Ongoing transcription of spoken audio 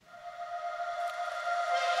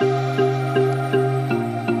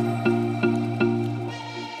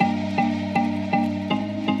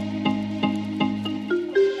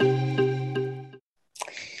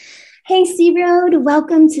everyone.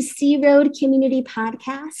 Welcome to Sea Road Community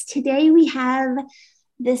Podcast. Today we have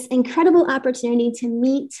this incredible opportunity to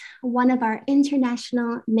meet one of our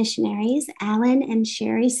international missionaries, Alan and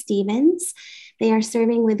Sherry Stevens. They are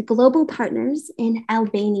serving with Global Partners in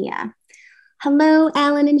Albania. Hello,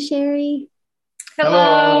 Alan and Sherry.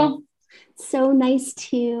 Hello. So nice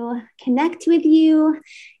to connect with you.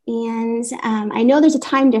 And I know there's a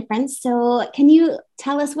time difference. So can you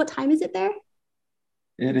tell us what time is it there?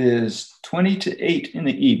 It is 20 to 8 in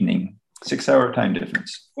the evening, 6-hour time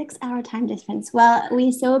difference. 6-hour time difference. Well,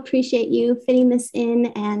 we so appreciate you fitting this in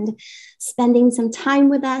and spending some time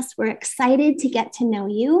with us. We're excited to get to know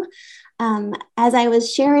you. As I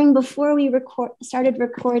was sharing before we started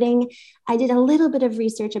recording, I did a little bit of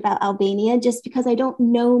research about Albania just because I don't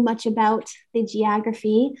know much about the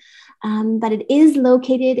geography, but it is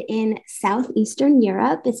located in southeastern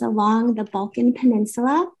Europe. It's along the Balkan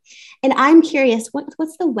Peninsula. And I'm curious,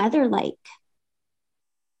 what's the weather like?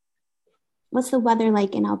 What's the weather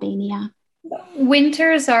like in Albania?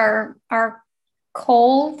 Winters are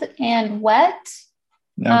cold and wet.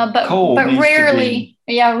 Now, but cold rarely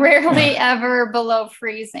ever below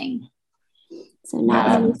freezing. So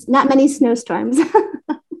not many snowstorms.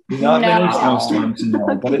 Not many snowstorms, no.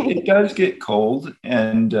 Okay. But it does get cold,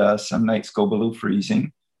 and some nights go below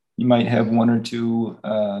freezing. You might have one or two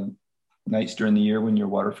nights during the year when your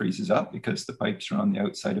water freezes up because the pipes are on the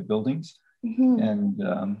outside of buildings, and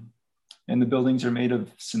the buildings are made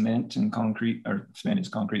of cement and concrete, or cement is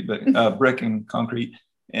concrete, but brick and concrete,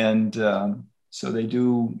 and so they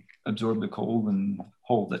do absorb the cold and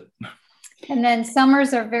hold it. And then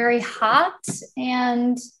summers are very hot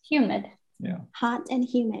and humid. Yeah. Hot and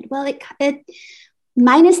humid. Well, it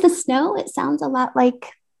minus the snow, it sounds a lot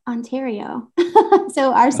like Ontario.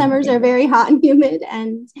 So our summers are very hot and humid,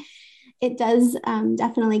 and it does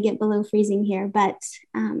definitely get below freezing here. But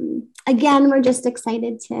again, we're just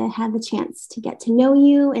excited to have the chance to get to know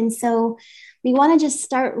you. And so we want to just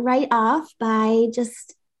start right off by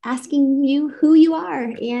just asking you who you are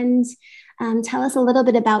and tell us a little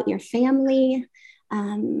bit about your family,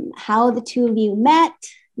 how the two of you met,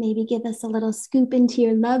 maybe give us a little scoop into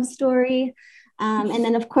your love story. And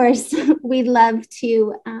then, of course, we'd love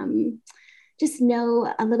to just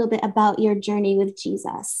know a little bit about your journey with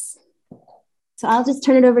Jesus. So I'll just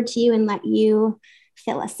turn it over to you and let you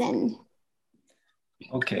fill us in.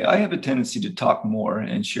 Okay, I have a tendency to talk more,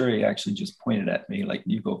 and Sherry actually just pointed at me like,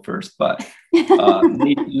 you go first, but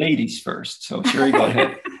ladies first. So Sherry, go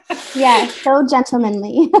ahead. Yeah, so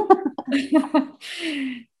gentlemanly.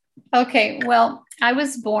 Okay, well, I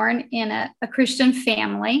was born in a Christian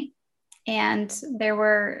family, and there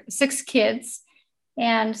were 6 kids.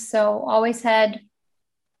 And so always had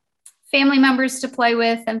family members to play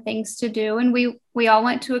with and things to do. And we all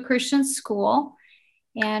went to a Christian school.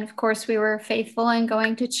 And of course, we were faithful in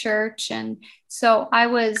going to church. And so I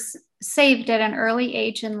was saved at an early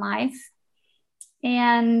age in life.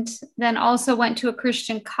 And then also went to a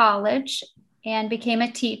Christian college and became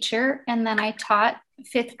a teacher. And then I taught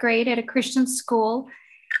 5th grade at a Christian school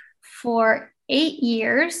for 8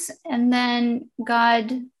 years. And then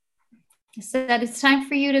God said, it's time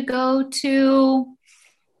for you to go to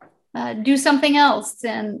do something else.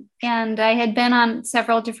 And I had been on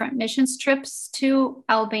several different missions trips to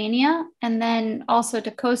Albania and then also to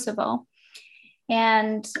Kosovo.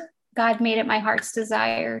 And God made it my heart's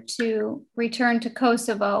desire to return to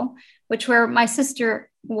Kosovo, which where my sister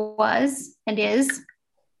was and is,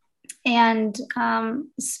 and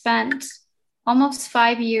spent almost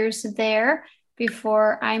 5 years there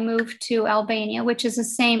before I moved to Albania, which is the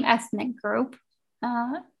same ethnic group.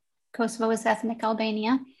 Kosovo is ethnic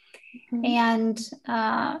Albania. Mm-hmm. And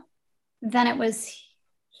then it was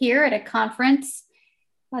here at a conference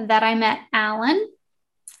that I met Alan,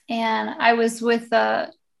 and I was with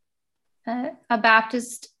a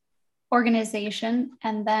Baptist organization.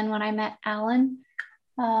 And then when I met Alan,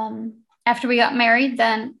 after we got married,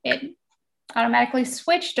 then it automatically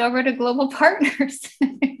switched over to Global Partners.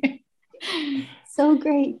 So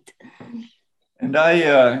great. And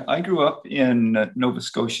I grew up in Nova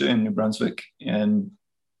Scotia in New Brunswick, and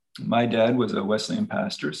my dad was a Wesleyan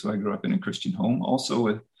pastor, so I grew up in a Christian home, also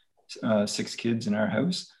with 6 kids in our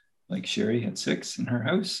house. Like Sherry had 6 in her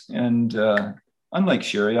house. And unlike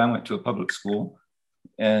Sherry, I went to a public school,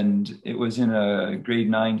 and it was in a grade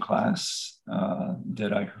 9 class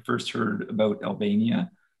that I first heard about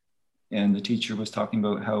Albania. And the teacher was talking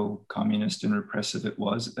about how communist and repressive it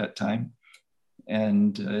was at that time.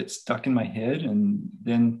 And it stuck in my head. And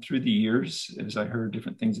then through the years, as I heard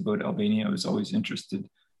different things about Albania, I was always interested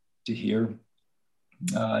to hear.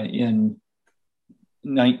 In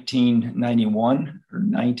 1991 or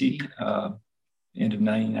 90, end of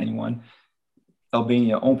 1991,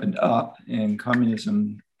 Albania opened up and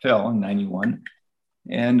communism fell in 91.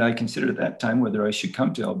 And I considered at that time whether I should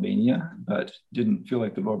come to Albania, but didn't feel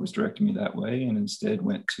like the Lord was directing me that way, and instead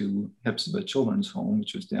went to Hepzibah Children's Home,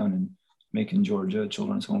 which was down in Macon, Georgia, a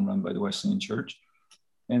children's home run by the Wesleyan Church,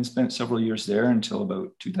 and spent several years there until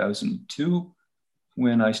about 2002,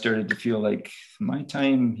 when I started to feel like my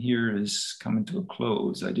time here is coming to a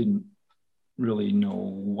close. I didn't really know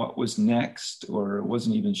what was next, or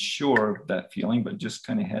wasn't even sure of that feeling, but just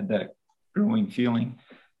kind of had that growing feeling.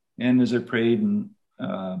 And as I prayed and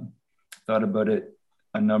thought about it,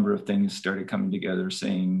 a number of things started coming together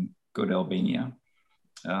saying, go to Albania.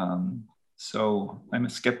 So I'm a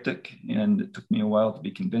skeptic, and it took me a while to be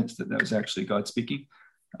convinced that that was actually God speaking.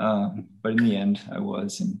 But in the end, I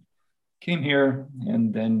was, and came here.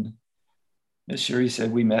 And then, as Sherry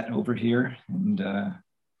said, we met over here and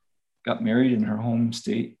got married in her home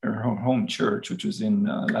state, or her home church, which was in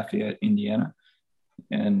Lafayette, Indiana,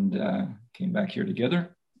 and came back here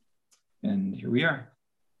together. And here we are.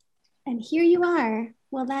 And here you are.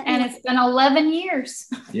 Well, it's been 11 years.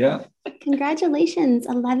 Yeah. Congratulations,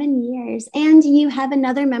 11 years. And you have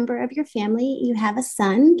another member of your family. You have a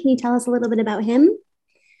son. Can you tell us a little bit about him?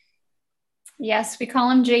 Yes, we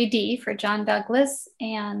call him JD for John Douglas,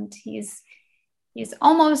 and he's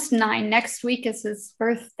almost 9. Next week is his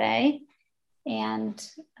birthday, and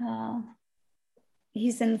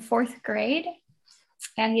he's in 4th grade,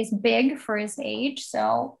 and he's big for his age.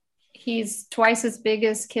 So he's twice as big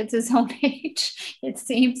as kids his own age, it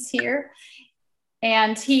seems here.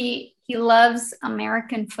 And he loves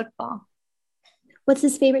American football. What's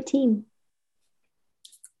his favorite team?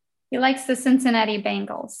 He likes the Cincinnati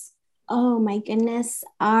Bengals. Oh my goodness.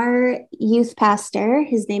 Our youth pastor,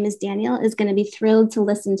 his name is Daniel, is going to be thrilled to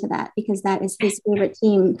listen to that, because that is his favorite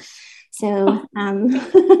team. So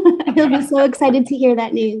he'll be so excited to hear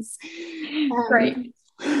that news. Great.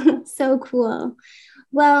 So cool.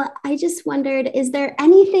 Well, I just wondered, is there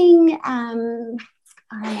anything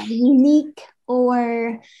unique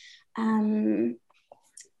or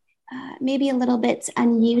maybe a little bit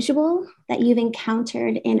unusual that you've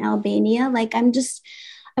encountered in Albania? Like,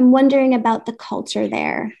 I'm wondering about the culture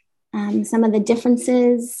there, some of the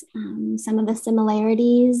differences, some of the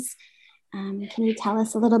similarities. Can you tell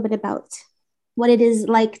us a little bit about what it is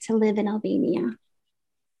like to live in Albania?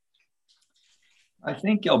 I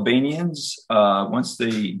think Albanians, once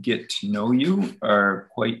they get to know you, are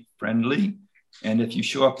quite friendly. And if you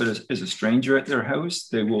show up as a stranger at their house,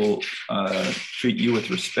 they will treat you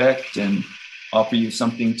with respect and offer you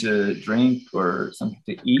something to drink or something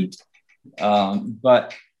to eat.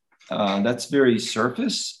 But that's very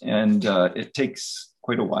surface, and it takes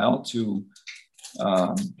quite a while to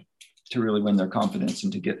really win their confidence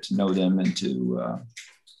and to get to know them and to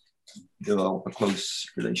develop a close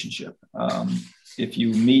relationship. If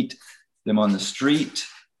you meet them on the street,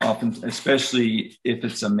 often, especially if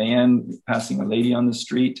it's a man passing a lady on the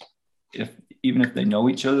street, even if they know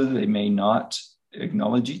each other, they may not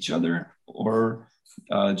acknowledge each other, or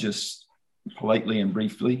just politely and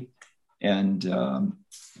briefly. And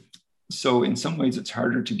so in some ways, it's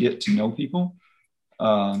harder to get to know people.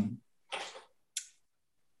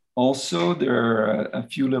 Also, there are a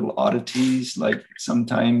few little oddities, like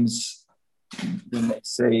sometimes when they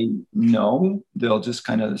say no, they'll just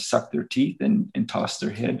kind of suck their teeth and toss their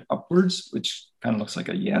head upwards, which kind of looks like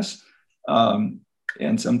a yes. And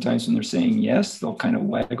sometimes when they're saying yes, they'll kind of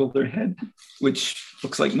waggle their head, which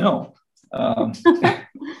looks like no. Well,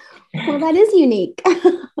 that is unique.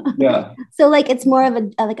 Yeah. So like it's more of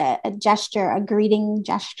a gesture, a greeting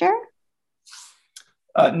gesture?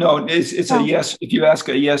 No, it's a yes. If you ask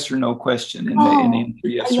a yes or no question and they answer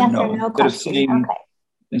yes or no,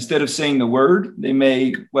 instead of saying the word, they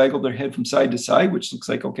may waggle their head from side to side, which looks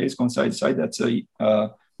like, okay, it's going side to side. That's a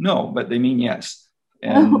no, but they mean yes.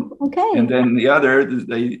 And, and then the other,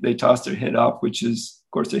 they toss their head up, which is,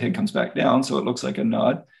 of course, their head comes back down. So it looks like a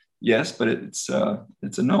nod. Yes, but it's a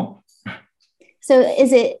no. So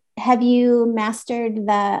have you mastered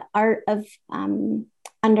the art of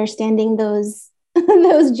understanding those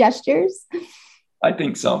those gestures? I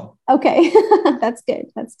think so. Okay. That's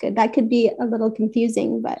good. That's good. That could be a little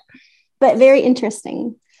confusing, but very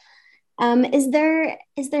interesting. Is there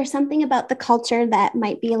something about the culture that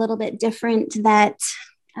might be a little bit different that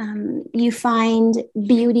you find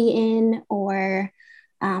beauty in, or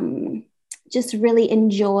just really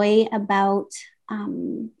enjoy about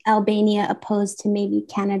Albania opposed to maybe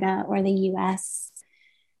Canada or the US?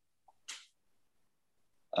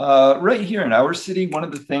 Right here in our city, one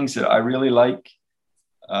of the things that I really like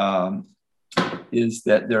is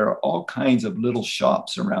that there are all kinds of little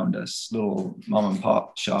shops around us, little mom and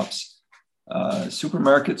pop shops.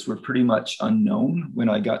 Supermarkets were pretty much unknown when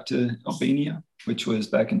I got to Albania, which was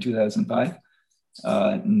back in 2005.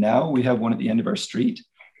 Now we have one at the end of our street.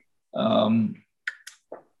 And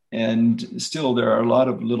still there are a lot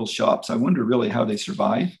of little shops. I wonder really how they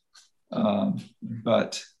survive.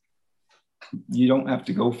 But you don't have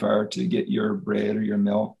to go far to get your bread or your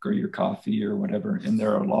milk or your coffee or whatever. And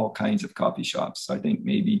there are all kinds of coffee shops. I think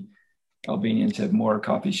maybe Albanians have more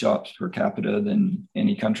coffee shops per capita than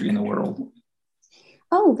any country in the world.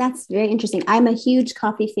 Oh, that's very interesting. I'm a huge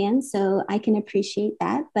coffee fan, so I can appreciate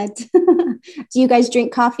that. But do you guys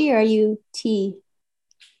drink coffee, or are you tea?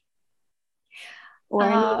 Or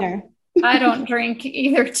neither? I don't drink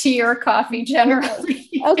either tea or coffee generally.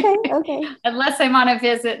 Okay. Unless I'm on a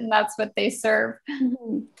visit and that's what they serve.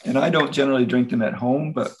 Mm-hmm. And I don't generally drink them at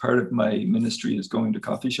home, but part of my ministry is going to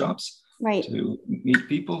coffee shops to meet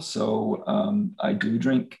people. So I do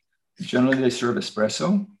drink. Generally, they serve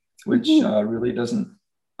espresso, which really doesn't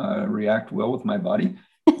react well with my body.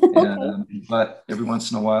 But every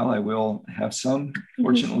once in a while, I will have some.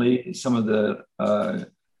 Fortunately, some of the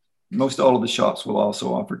most all of the shops will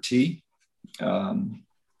also offer tea,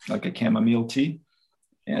 like a chamomile tea.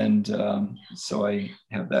 And so I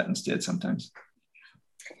have that instead sometimes.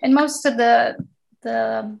 And most of the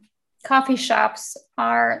coffee shops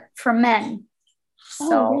are for men.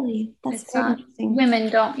 So really? That's very interesting. Women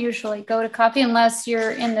don't usually go to coffee unless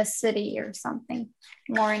you're in the city or something,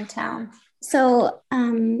 more in town. So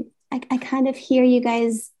I kind of hear you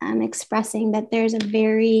guys expressing that there's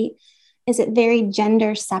is it very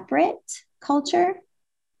gender separate culture?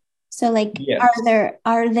 So like, yes.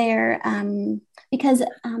 are there because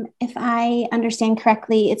if I understand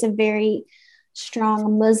correctly, it's a very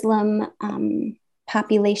strong Muslim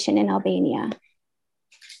population in Albania.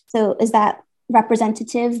 So is that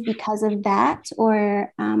representative because of that,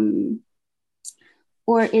 or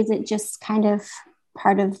is it just kind of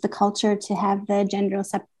part of the culture to have the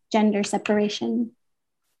gender separation?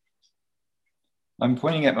 I'm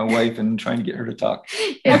pointing at my wife and trying to get her to talk.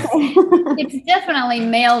 It's definitely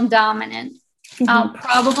male dominant.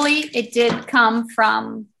 Probably it did come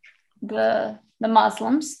from the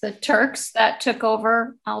Muslims, the Turks that took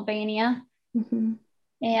over Albania.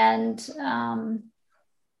 And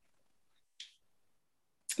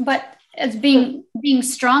but as being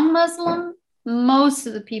strong Muslim, most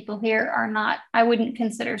of the people here are not. I wouldn't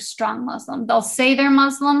consider strong Muslim. They'll say they're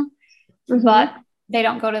Muslim, but they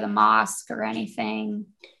don't go to the mosque or anything.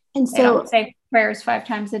 And so they don't say prayers 5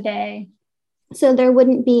 times a day. So there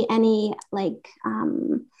wouldn't be any like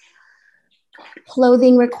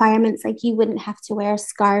clothing requirements, like you wouldn't have to wear a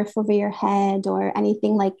scarf over your head or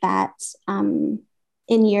anything like that in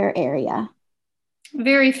your area.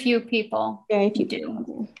 Very few people. Very few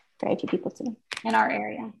people do in our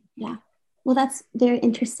area. Yeah. Well, that's very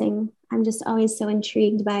interesting. I'm just always so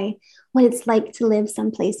intrigued by what it's like to live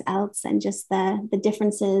someplace else, and just the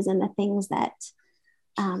differences and the things that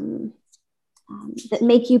that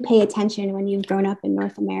make you pay attention when you've grown up in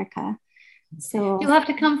North America. So you'll have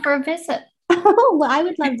to come for a visit. Oh, well, I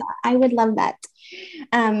would love that. I would love that.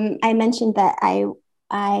 I mentioned that I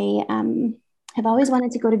have always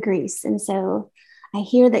wanted to go to Greece, and so I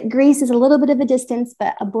hear that Greece is a little bit of a distance,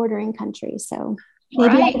 but a bordering country. So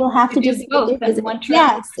maybe I will have to just both in one trip.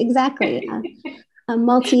 Yes, exactly. A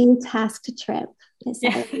multi-tasked trip. So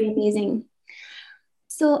that would be amazing.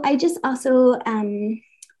 So I just also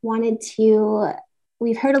wanted to,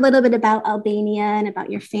 we've heard a little bit about Albania and about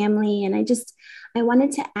your family, and I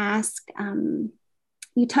wanted to ask,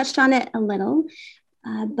 you touched on it a little,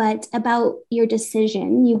 but about your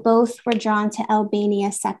decision. You both were drawn to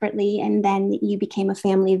Albania separately, and then you became a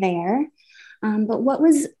family there. But what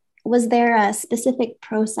was there a specific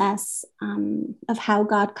process of how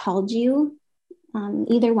God called you,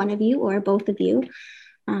 either one of you or both of you?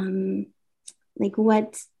 Like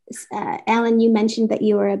what, Alan, you mentioned that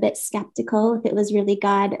you were a bit skeptical if it was really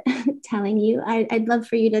God telling you. I'd love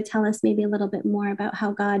for you to tell us maybe a little bit more about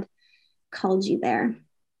how God called you there.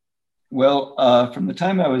 Well, from the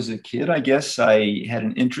time I was a kid, I guess I had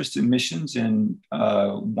an interest in missions and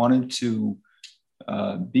wanted to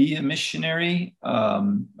be a missionary.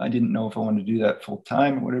 I didn't know if I wanted to do that full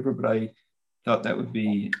time or whatever, but I thought that would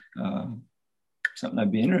be something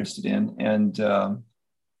I'd be interested in. And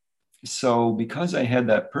so because I had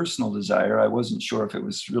that personal desire, I wasn't sure if it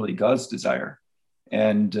was really God's desire.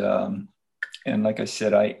 And like I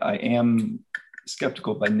said, I am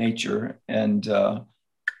skeptical by nature and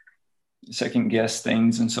second guess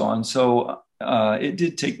things and so on. So it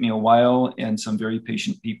did take me a while and some very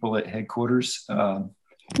patient people at headquarters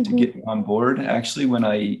to get me on board. Actually, when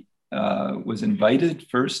I was invited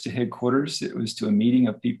first to headquarters, it was to a meeting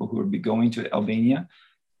of people who would be going to Albania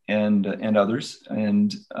and others.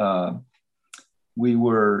 And I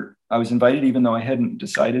was invited even though I hadn't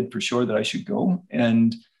decided for sure that I should go.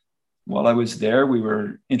 And while I was there, we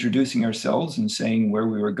were introducing ourselves and saying where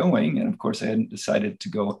we were going. And of course, I hadn't decided to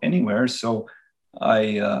go anywhere. So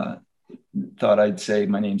I thought I'd say,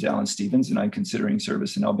 my name's Alan Stevens and I'm considering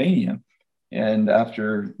service in Albania. And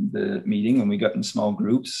after the meeting, when we got in small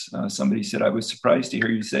groups, somebody said, I was surprised to hear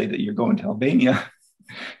you say that you're going to Albania.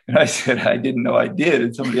 And I said, I didn't know I did.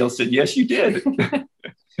 And somebody else said, yes, you did. So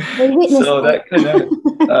that kind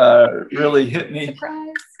of really hit me.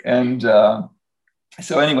 Surprise. And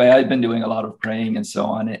so anyway, I'd been doing a lot of praying and so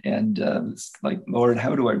on. And it's like, Lord,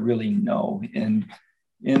 how do I really know? And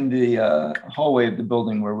in the hallway of the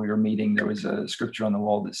building where we were meeting, there was a scripture on the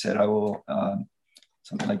wall that said, I will,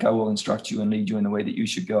 something like, I will instruct you and lead you in the way that you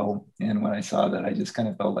should go. And when I saw that, I just kind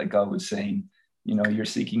of felt like God was saying, you know, you're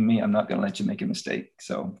seeking me. I'm not going to let you make a mistake.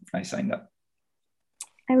 So I signed up.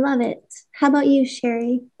 I love it. How about you,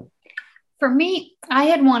 Sherry? For me, I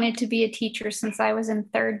had wanted to be a teacher since I was in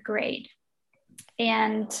 3rd grade.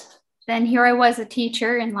 And then here I was, a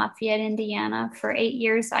teacher in Lafayette, Indiana for 8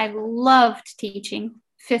 years. I loved teaching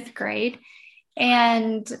 5th grade.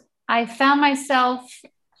 And I found myself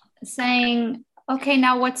saying, okay,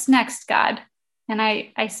 now what's next, God? And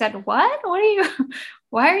I said, why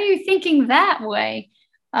are you thinking that way?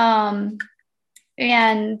 And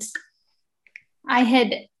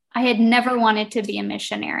I had never wanted to be a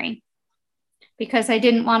missionary because I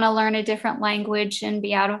didn't want to learn a different language and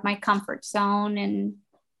be out of my comfort zone and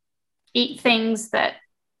eat things that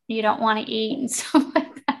you don't want to eat and stuff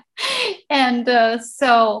like that. And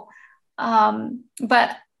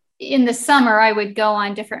but in the summer, I would go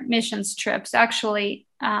on different missions trips. Actually,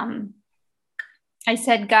 I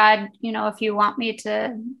said, God, you know, if you want me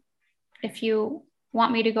to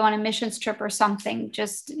go on a missions trip or something,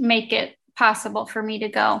 just make it possible for me to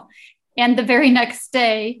go. And the very next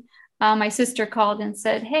day, my sister called and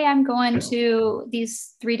said, hey, I'm going to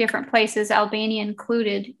these 3 different places, Albania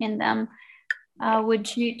included in them. Do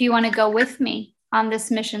you want to go with me on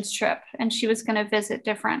this missions trip? And she was going to visit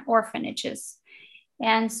different orphanages.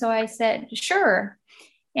 And so I said, sure.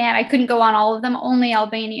 And I couldn't go on all of them. Only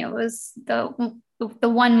Albania was the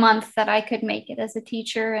 1 month that I could make it as a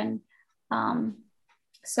teacher. And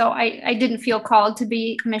so I didn't feel called to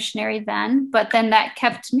be a missionary then, but then that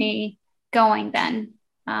kept me going then,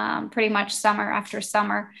 pretty much summer after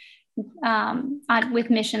summer, with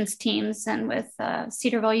missions teams. And with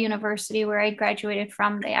Cedarville University, where I graduated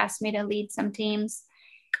from, they asked me to lead some teams.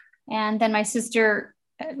 And then my sister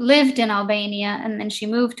lived in Albania, and then she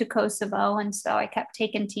moved to Kosovo. And so I kept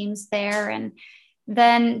taking teams there. And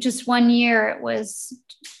then just 1 year, it was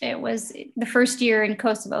the first year in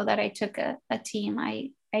Kosovo that I took a team.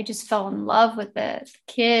 I just fell in love with the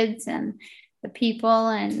kids and the people.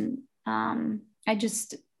 And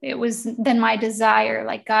it was then my desire,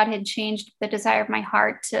 like God had changed the desire of my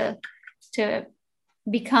heart to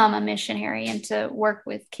become a missionary and to work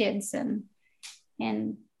with kids and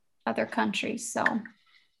in other countries. So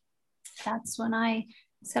that's when I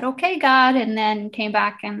said, okay, God, and then came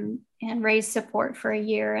back and raised support for a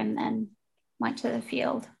year and then went to the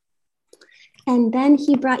field. And then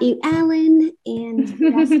he brought you Alan, and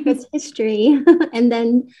the rest was history. And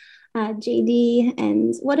then JD,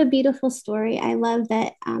 and what a beautiful story. I love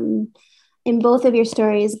that in both of your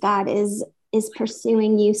stories, God is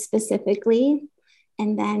pursuing you specifically.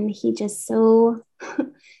 And then he just so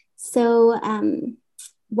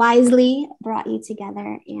wisely brought you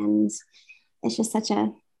together. And it's just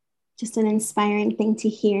an inspiring thing to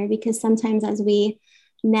hear, because sometimes as we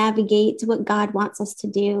navigate what God wants us to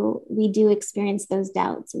do, we do experience those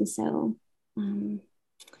doubts. And so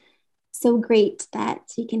great that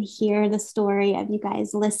you can hear the story of you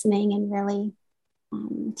guys listening and really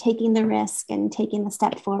taking the risk and taking the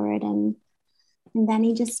step forward. And then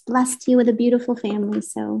he just blessed you with a beautiful family.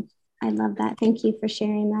 So I love that. Thank you for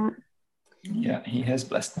sharing that. Yeah, he has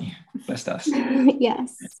blessed us.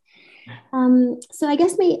 Yes. So I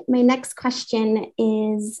guess my next question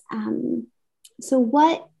is, so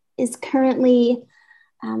what is currently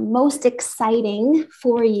most exciting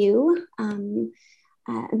for you,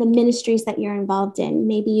 the ministries that you're involved in?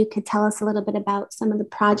 Maybe you could tell us a little bit about some of the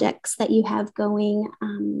projects that you have going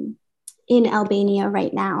in Albania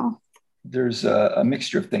right now. There's a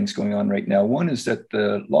mixture of things going on right now. One is that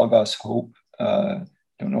the Logos Hope,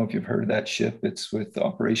 don't know if you've heard of that ship. It's with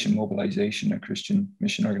Operation Mobilization, a Christian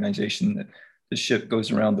mission organization. That the ship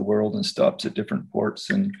goes around the world and stops at different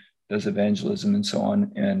ports and does evangelism and so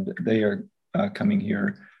on. And they are coming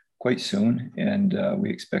here quite soon, and we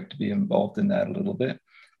expect to be involved in that a little bit.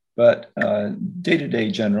 But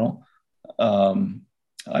day-to-day general, I'm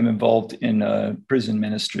involved in a prison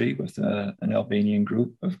ministry with an Albanian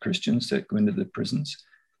group of Christians that go into the prisons.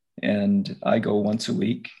 And I go once a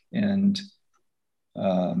week and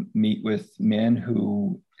meet with men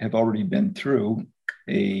who have already been through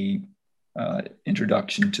a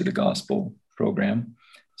introduction to the gospel program.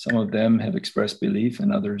 Some of them have expressed belief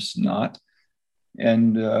and others not.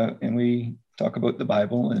 And we talk about the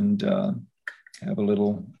Bible and have a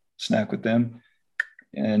little snack with them.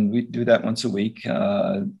 And we do that once a week.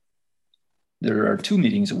 There are 2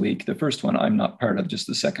 meetings a week. The first one I'm not part of, just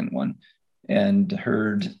the second one. And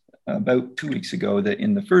heard about 2 weeks ago that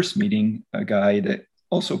in the first meeting, a guy that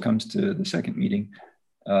also comes to the second meeting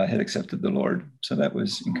had accepted the Lord. So that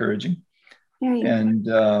was encouraging. And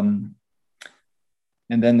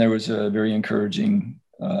then there was a very encouraging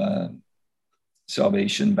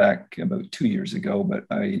salvation back about 2 years ago, but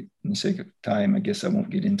in the sake of time, I guess I won't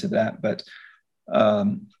get into that. But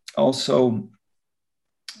also,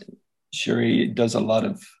 Sherry does a lot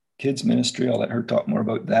of kids ministry. I'll let her talk more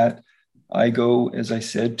about that. I go, as I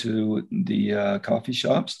said, to the coffee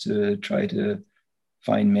shops to try to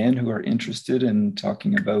find men who are interested in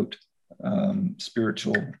talking about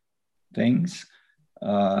spiritual things.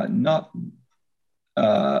 Not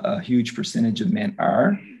a huge percentage of men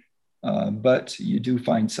are, but you do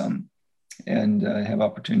find some, and have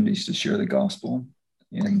opportunities to share the gospel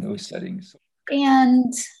in those settings.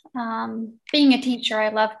 And being a teacher, I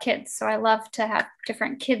love kids. So I love to have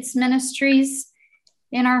different kids ministries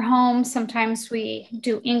in our home. Sometimes we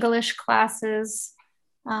do English classes.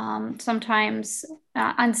 Sometimes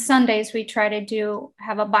on Sundays, we try to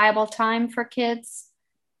have a Bible time for kids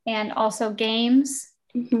and also games.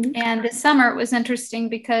 Mm-hmm. And this summer it was interesting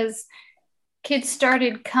because kids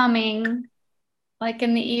started coming like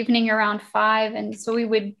in the evening around 5. And so we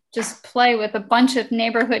would just play with a bunch of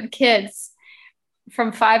neighborhood kids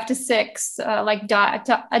from 5 to 6, like a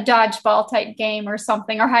dodgeball type game or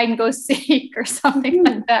something, or hide and go seek or something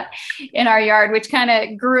like that in our yard, which kind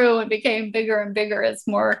of grew and became bigger and bigger as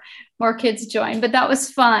more kids joined. But that was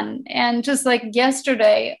fun. And just like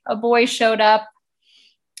yesterday, a boy showed up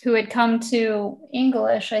who had come to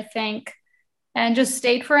English, I think, and just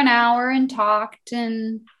stayed for an hour and talked.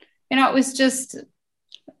 And, it was just,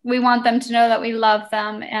 we want them to know that we love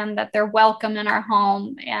them and that they're welcome in our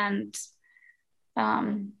home. And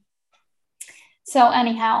so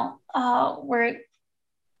anyhow,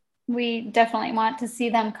 we definitely want to see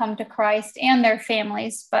them come to Christ and their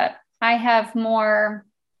families, but I have more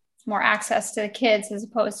access to the kids as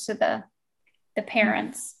opposed to the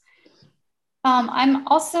parents. I'm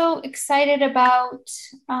also excited about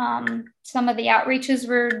some of the outreaches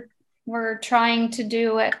we're trying to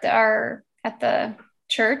do at the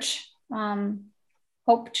church.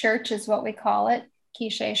 Hope Church is what we call it,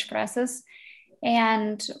 Kisha Expresses.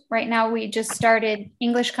 And right now we just started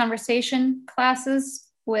English conversation classes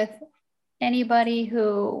with anybody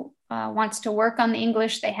who wants to work on the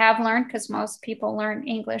English they have learned, because most people learn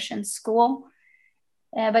English in school,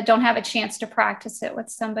 but don't have a chance to practice it with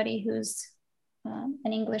somebody who's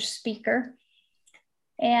an English speaker.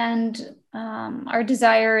 And our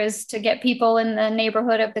desire is to get people in the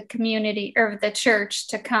neighborhood of the community or the church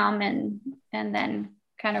to come and then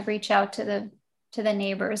kind of reach out to the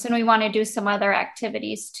neighbors. And we want to do some other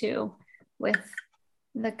activities too with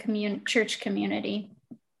the church community.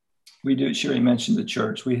 We do. Sherry mentioned the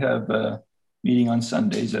church. We have a meeting on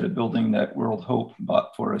Sundays at a building that World Hope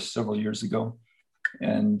bought for us several years ago.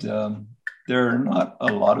 And there are not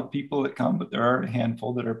a lot of people that come, but there are a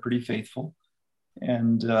handful that are pretty faithful.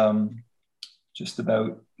 And just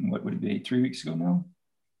about, what would it be, 3 weeks ago now,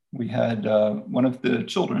 we had one of the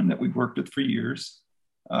children that we've worked with for years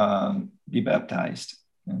be baptized.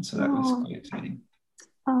 And so that was quite exciting.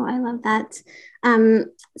 Oh, I love that.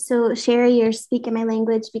 So Sherry, you're speaking my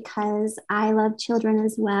language because I love children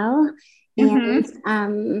as well. Mm-hmm.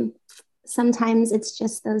 And sometimes it's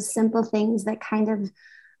just those simple things that kind of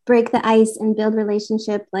break the ice and build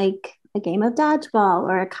relationship, like a game of dodgeball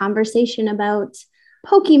or a conversation about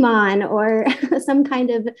Pokemon or some kind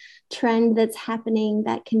of trend that's happening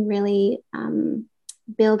that can really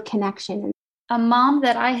build connection. A mom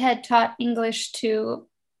that I had taught English to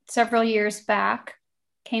several years back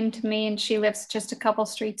came to me, and she lives just a couple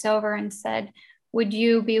streets over, and said, would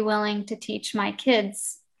you be willing to teach my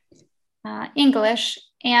kids English?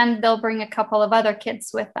 And they'll bring a couple of other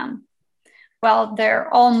kids with them. Well, they're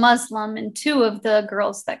all Muslim, and 2 of the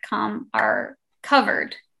girls that come are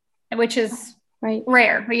covered, which is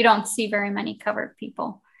rare. You don't see very many covered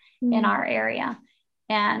people in our area.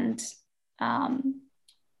 And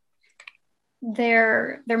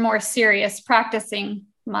they're more serious practicing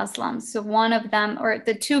Muslims. So one of them, or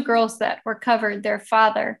the two girls that were covered, their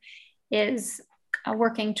father is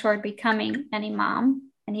working toward becoming an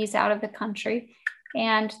imam, and he's out of the country.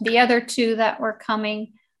 And the other two that were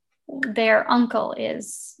coming, their uncle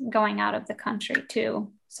is going out of the country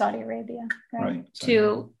to Saudi Arabia, right?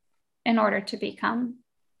 In order to become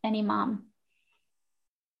an imam.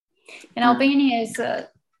 And Albania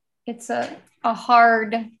is a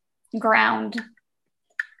hard ground.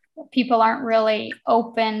 People aren't really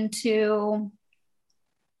open to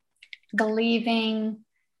believing.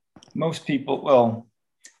 Most people, well,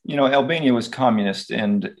 Albania was communist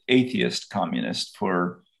and atheist communist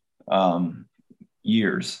for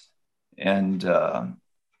years. And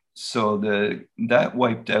so that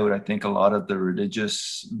wiped out, I think, a lot of the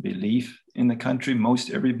religious belief in the country.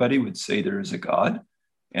 Most everybody would say there is a God,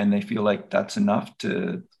 and they feel like that's enough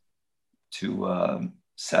to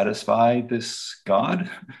satisfy this God,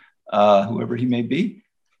 whoever he may be.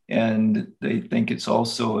 And they think it's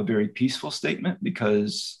also a very peaceful statement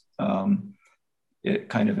because it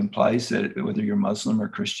kind of implies that whether you're Muslim or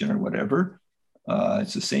Christian or whatever,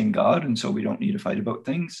 it's the same God. And so we don't need to fight about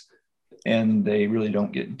things. And they really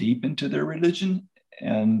don't get deep into their religion.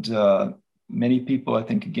 And many people, I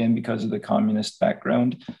think, again, because of the communist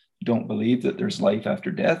background, don't believe that there's life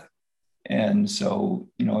after death. And so,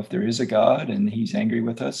 if there is a God and he's angry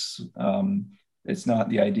with us, it's not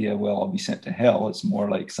the idea, well, I'll be sent to hell. It's more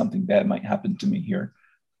like something bad might happen to me here.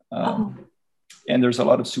 And there's a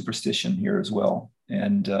lot of superstition here as well.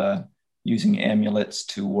 And using amulets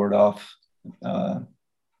to ward off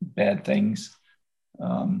bad things.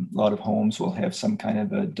 A lot of homes will have some kind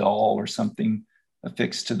of a doll or something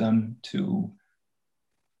affixed to them to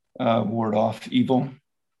ward off evil.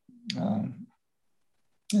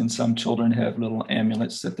 And some children have little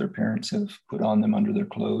amulets that their parents have put on them under their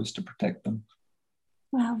clothes to protect them.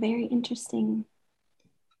 Wow, very interesting.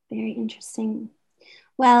 Very interesting.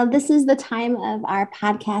 Well, this is the time of our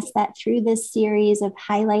podcast that through this series of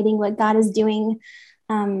highlighting what God is doing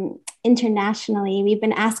internationally, we've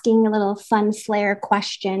been asking a little fun flair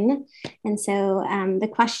question. And so the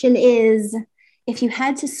question is, if you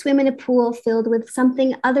had to swim in a pool filled with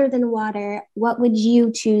something other than water, what would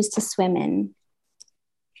you choose to swim in?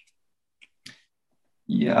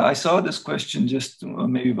 Yeah, I saw this question just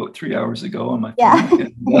maybe about 3 hours ago on my phone. Yeah,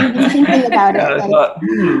 thinking about it. I thought,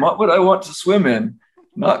 what would I want to swim in?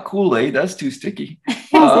 Not Kool-Aid, that's too sticky.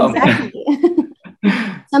 Yes, exactly.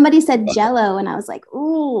 Somebody said Jell-O, and I was like,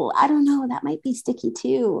 ooh, I don't know, that might be sticky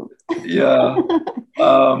too. Yeah.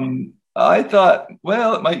 I thought,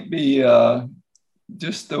 well, it might be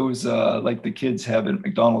just those, like the kids have at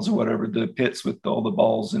McDonald's or whatever, the pits with all the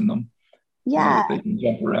balls in them. Yeah. That they can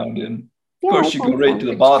jump around in. Yeah, of course, you go right to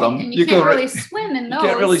the bottom. You can't really swim in those. You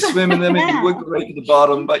can't really swim in them, and you would go right to the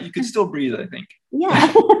bottom, but you could still breathe, I think.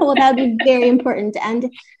 Yeah, well, that would be very important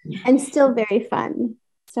and still very fun.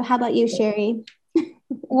 So how about you, Sherry?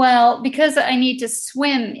 Well, because I need to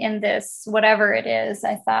swim in this, whatever it is,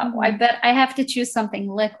 I thought, well, I bet I have to choose something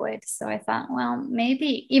liquid. So I thought, well,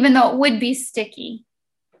 maybe, even though it would be sticky,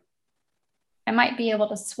 I might be able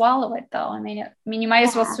to swallow it though. I mean, you might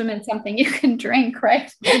as well swim in something you can drink,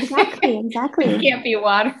 right? Exactly. It can't be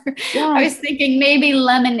water. Yeah. I was thinking maybe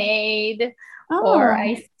lemonade or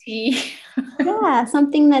iced tea. Yeah,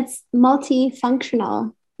 something that's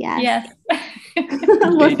multifunctional. Yes.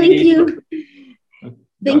 Well, thank you.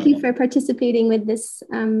 Thank you for participating with this,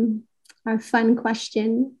 our fun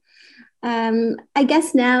question. I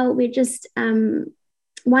guess now we're just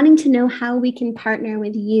wanting to know how we can partner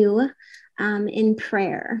with you in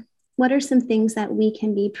prayer. What are some things that we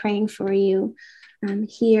can be praying for you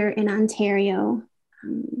here in Ontario?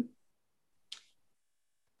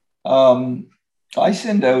 I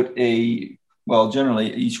send out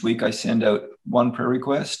generally each week I send out one prayer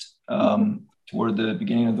request toward the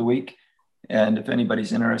beginning of the week. And if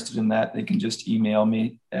anybody's interested in that, they can just email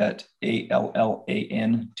me at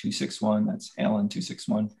ALLAN261, that's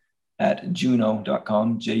Allen261, at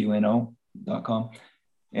juno.com, JUNO.com.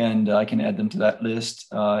 And I can add them to that list.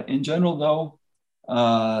 In general, though,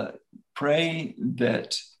 pray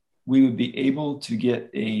that we would be able to get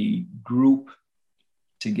a group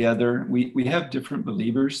together. We have different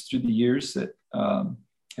believers through the years that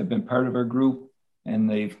have been part of our group, and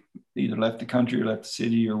they've either left the country or left the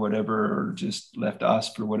city or whatever, or just left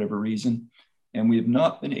us for whatever reason. And we have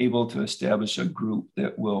not been able to establish a group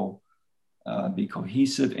that will be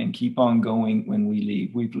cohesive and keep on going when we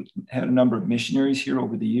leave. We've had a number of missionaries here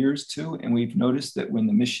over the years too, and we've noticed that when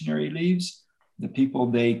the missionary leaves, the people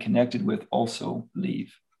they connected with also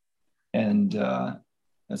leave. And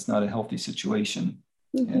that's not a healthy situation.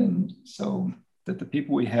 Mm-hmm. And so that the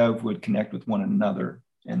people we have would connect with one another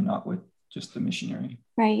and not with just the missionary.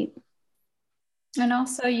 Right. And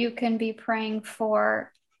also you can be praying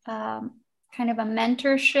for kind of a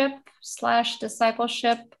mentorship /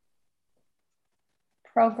 discipleship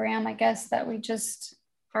program, I guess, that we just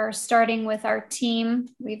are starting with our team.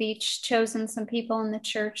 We've each chosen some people in the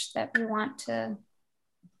church that we want to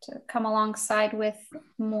come alongside with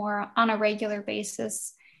more on a regular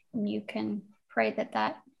basis. And you can pray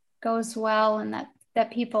that goes well and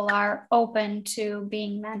that people are open to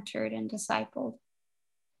being mentored and discipled.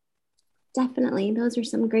 Definitely. Those are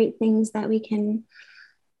some great things that we can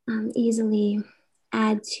easily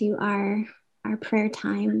add to our prayer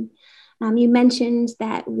time. You mentioned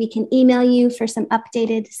that we can email you for some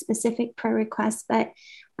updated specific prayer requests, but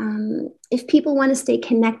if people want to stay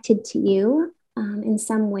connected to you in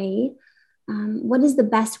some way, what is the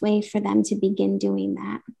best way for them to begin doing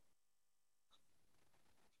that?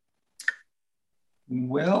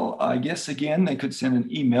 Well, I guess, again, they could send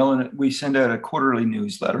an email, and we send out a quarterly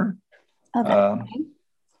newsletter. Okay.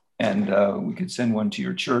 And we could send one to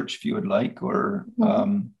your church if you would like, or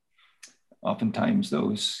oftentimes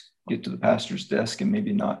those get to the pastor's desk and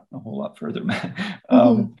maybe not a whole lot further.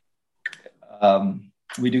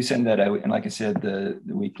 We do send that out. And like I said, the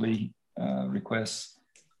weekly requests.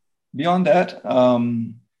 Beyond that,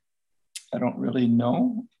 I don't really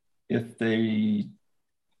know if they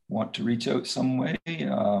want to reach out some way.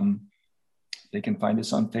 They can find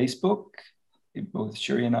us on Facebook. Both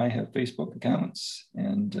Sherry and I have Facebook accounts,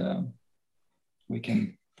 and we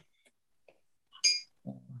can.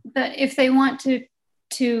 But if they want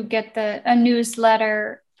to get a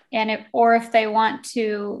newsletter, or if they want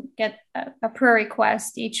to get a prayer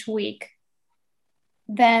request each week,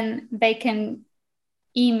 then they can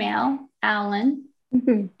email Alan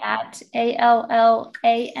at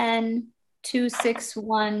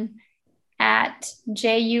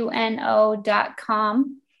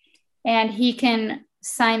allan261@juno.com. And he can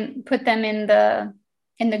put them in the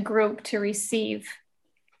group to receive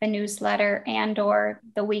the newsletter and or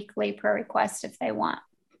the weekly prayer request if they want.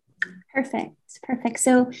 Perfect.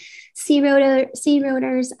 So Sea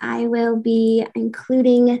Roaders, I will be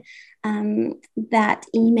including that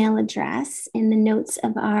email address in the notes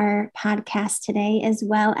of our podcast today, as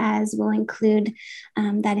well as we'll include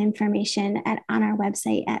that information on our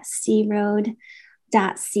website at searoad.ca.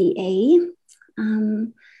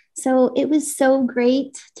 So it was so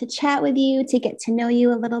great to chat with you, to get to know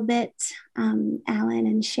you a little bit, Alan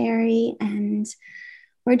and Sherry, and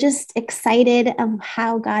we're just excited of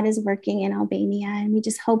how God is working in Albania, and we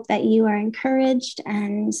just hope that you are encouraged.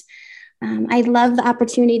 And I'd love the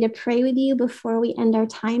opportunity to pray with you before we end our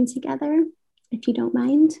time together, if you don't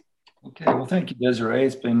mind. Okay, well, thank you, Desiree.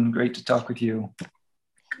 It's been great to talk with you.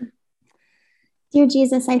 Dear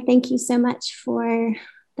Jesus, I thank you so much for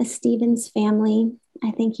the Stevens family. I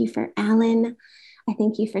thank you for Alan. I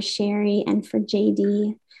thank you for Sherry and for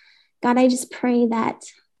JD. God, I just pray that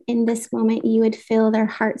in this moment you would fill their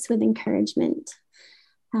hearts with encouragement.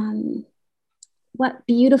 What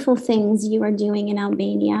beautiful things you are doing in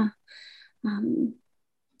Albania. The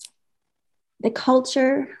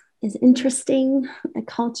culture is interesting. The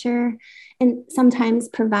culture and sometimes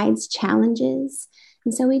provides challenges.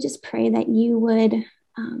 And so we just pray that you would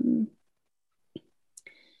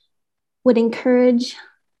encourage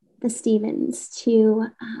the Stevens to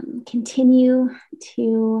continue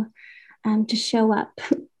to show up.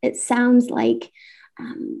 It sounds like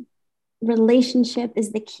relationship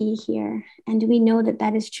is the key here. And we know that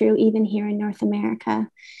that is true even here in North America.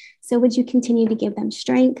 So would you continue to give them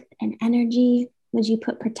strength and energy? Would you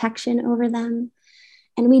put protection over them?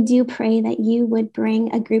 And we do pray that you would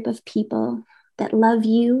bring a group of people that love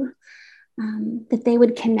you, that they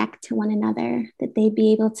would connect to one another, that they'd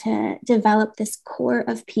be able to develop this core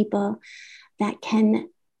of people that can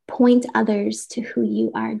point others to who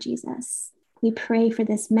you are, Jesus. We pray for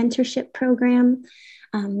this mentorship program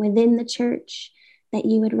within the church, that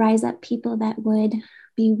you would rise up people that would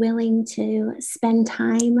be willing to spend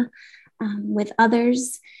time with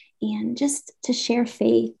others and just to share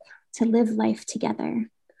faith, to live life together.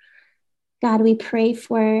 God, we pray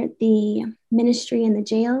for the ministry in the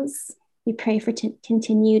jails. We pray for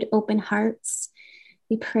continued open hearts.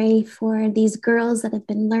 We pray for these girls that have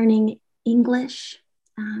been learning English.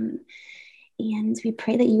 And we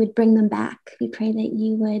pray that you would bring them back. We pray that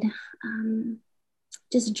you would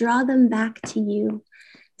just draw them back to you,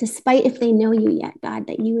 despite if they know you yet, God,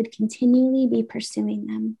 that you would continually be pursuing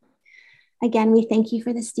them. Again, we thank you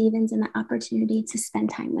for the Stevens and the opportunity to spend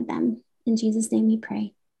time with them. In Jesus' name we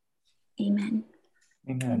pray. Amen.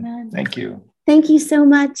 Amen. Thank you. Thank you so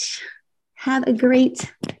much. Have a great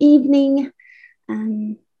evening.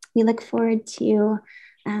 We look forward to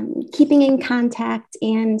keeping in contact,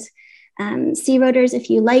 and Sea Roaders, if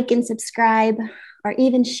you like and subscribe or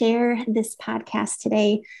even share this podcast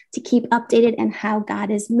today to keep updated on how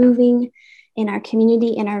God is moving in our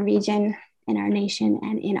community, in our region, in our nation,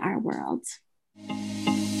 and in our world.